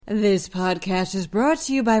This podcast is brought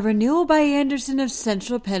to you by Renewal by Andersen of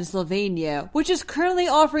Central Pennsylvania, which is currently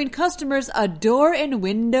offering customers a door and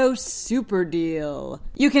window super deal.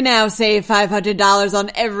 You can now save $500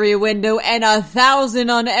 on every window and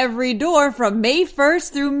 $1,000 on every door from May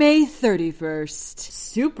 1st through May 31st.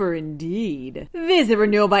 Super indeed. Visit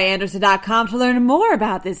renewalbyandersen.com to learn more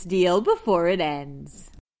about this deal before it ends.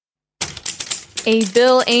 A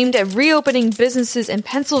bill aimed at reopening businesses in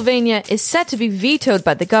Pennsylvania is set to be vetoed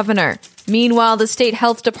by the governor. Meanwhile, the state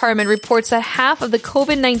health department reports that half of the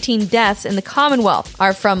COVID-19 deaths in the Commonwealth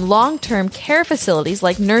are from long-term care facilities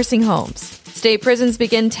like nursing homes. State prisons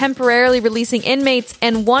begin temporarily releasing inmates,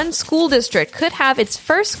 and one school district could have its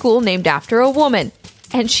first school named after a woman.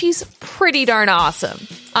 And she's pretty darn awesome.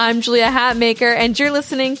 I'm Julia Hatmaker, and you're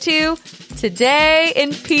listening to Today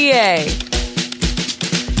in PA.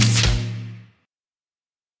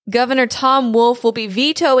 Governor Tom Wolf will be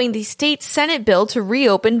vetoing the state Senate bill to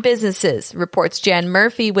reopen businesses, reports Jan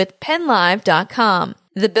Murphy with PennLive.com.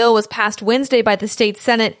 The bill was passed Wednesday by the state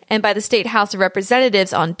Senate and by the state House of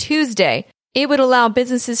Representatives on Tuesday. It would allow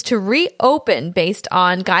businesses to reopen based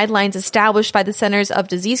on guidelines established by the Centers of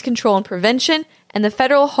Disease Control and Prevention and the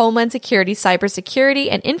Federal Homeland Security Cybersecurity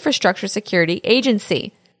and Infrastructure Security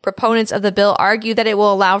Agency. Proponents of the bill argue that it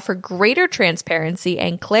will allow for greater transparency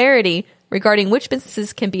and clarity regarding which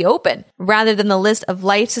businesses can be open, rather than the list of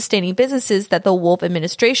life-sustaining businesses that the Wolf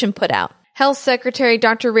administration put out. Health Secretary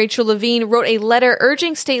Dr. Rachel Levine wrote a letter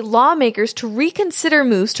urging state lawmakers to reconsider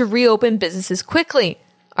moves to reopen businesses quickly,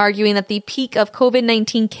 arguing that the peak of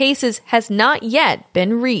COVID-19 cases has not yet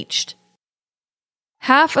been reached.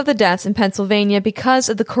 Half of the deaths in Pennsylvania because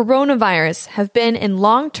of the coronavirus have been in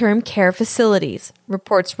long-term care facilities,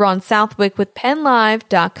 reports Ron Southwick with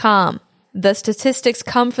PennLive.com. The statistics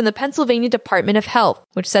come from the Pennsylvania Department of Health,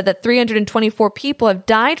 which said that 324 people have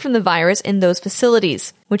died from the virus in those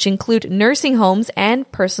facilities, which include nursing homes and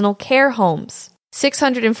personal care homes.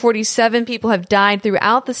 647 people have died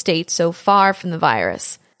throughout the state so far from the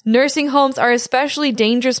virus. Nursing homes are especially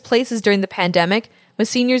dangerous places during the pandemic, with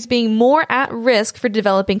seniors being more at risk for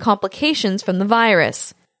developing complications from the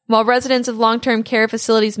virus. While residents of long-term care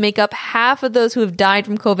facilities make up half of those who have died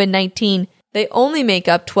from COVID-19, they only make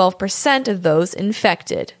up 12% of those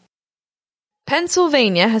infected.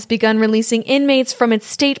 Pennsylvania has begun releasing inmates from its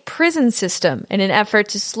state prison system in an effort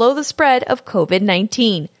to slow the spread of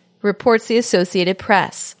COVID-19, reports the Associated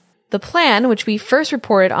Press. The plan, which we first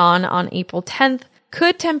reported on April 10th,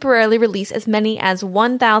 could temporarily release as many as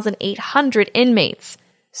 1,800 inmates.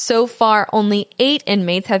 So far, only 8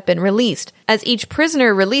 inmates have been released, as each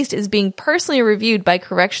prisoner released is being personally reviewed by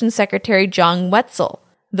Corrections Secretary John Wetzel.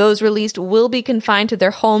 Those released will be confined to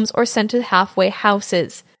their homes or sent to halfway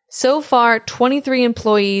houses. So far, 23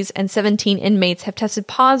 employees and 17 inmates have tested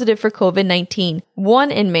positive for COVID-19. 1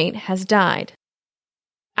 inmate has died.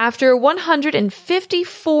 After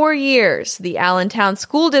 154 years, the Allentown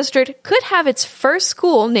School District could have its first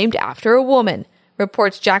school named after a woman,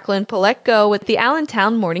 reports Jacqueline Paletko with the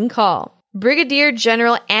Allentown Morning Call. Brigadier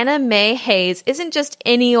General Anna Mae Hayes isn't just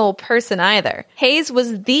any old person either. Hayes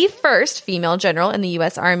was the first female general in the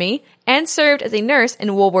U.S. Army and served as a nurse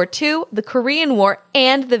in World War II, the Korean War,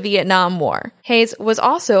 and the Vietnam War. Hayes was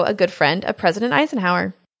also a good friend of President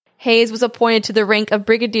Eisenhower. Hayes was appointed to the rank of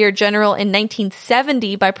Brigadier General in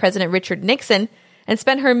 1970 by President Richard Nixon and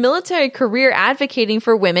spent her military career advocating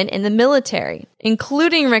for women in the military,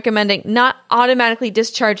 including recommending not automatically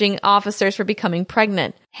discharging officers for becoming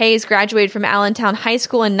pregnant. Hayes graduated from Allentown High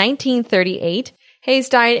School in 1938. Hayes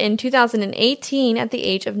died in 2018 at the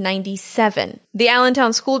age of 97. The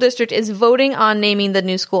Allentown School District is voting on naming the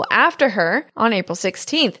new school after her on April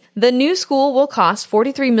 16th. The new school will cost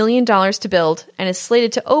 $43 million to build and is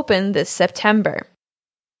slated to open this September.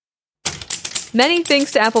 Many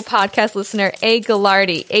thanks to Apple Podcast listener A.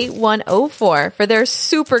 Gallardi 8104 for their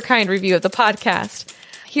super kind review of the podcast.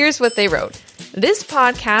 Here's what they wrote. This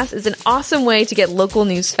podcast is an awesome way to get local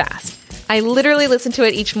news fast. I literally listen to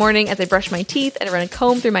it each morning as I brush my teeth and run a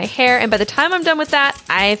comb through my hair, and by the time I'm done with that,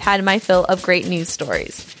 I've had my fill of great news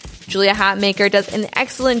stories. Julia Hatmaker does an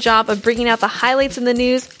excellent job of bringing out the highlights in the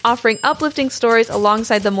news, offering uplifting stories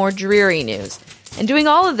alongside the more dreary news, and doing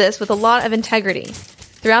all of this with a lot of integrity.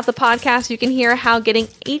 Throughout the podcast, you can hear how getting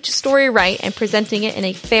each story right and presenting it in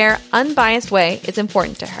a fair, unbiased way is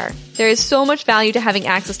important to her. There is so much value to having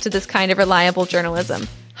access to this kind of reliable journalism.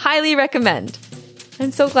 Highly recommend.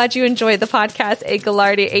 I'm so glad you enjoyed the podcast, A.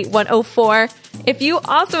 Gallardi 8104. If you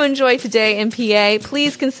also enjoy Today in PA,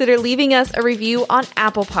 please consider leaving us a review on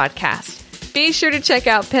Apple Podcasts. Be sure to check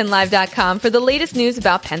out PennLive.com for the latest news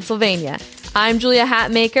about Pennsylvania. I'm Julia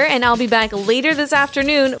Hatmaker, and I'll be back later this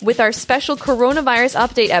afternoon with our special coronavirus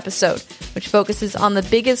update episode, which focuses on the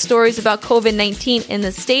biggest stories about COVID-19 in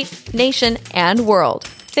the state, nation, and world.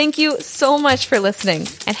 Thank you so much for listening,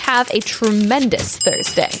 and have a tremendous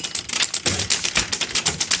Thursday.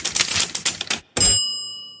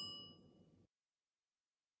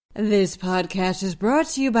 This podcast is brought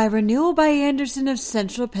to you by Renewal by Andersen of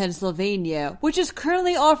Central Pennsylvania, which is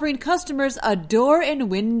currently offering customers a door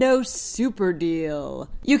and window super deal.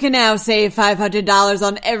 You can now save $500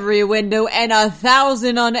 on every window and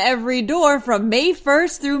 $1,000 on every door from May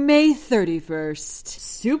 1st through May 31st.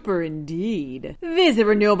 Super indeed. Visit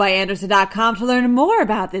renewalbyandersen.com to learn more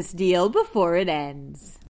about this deal before it ends.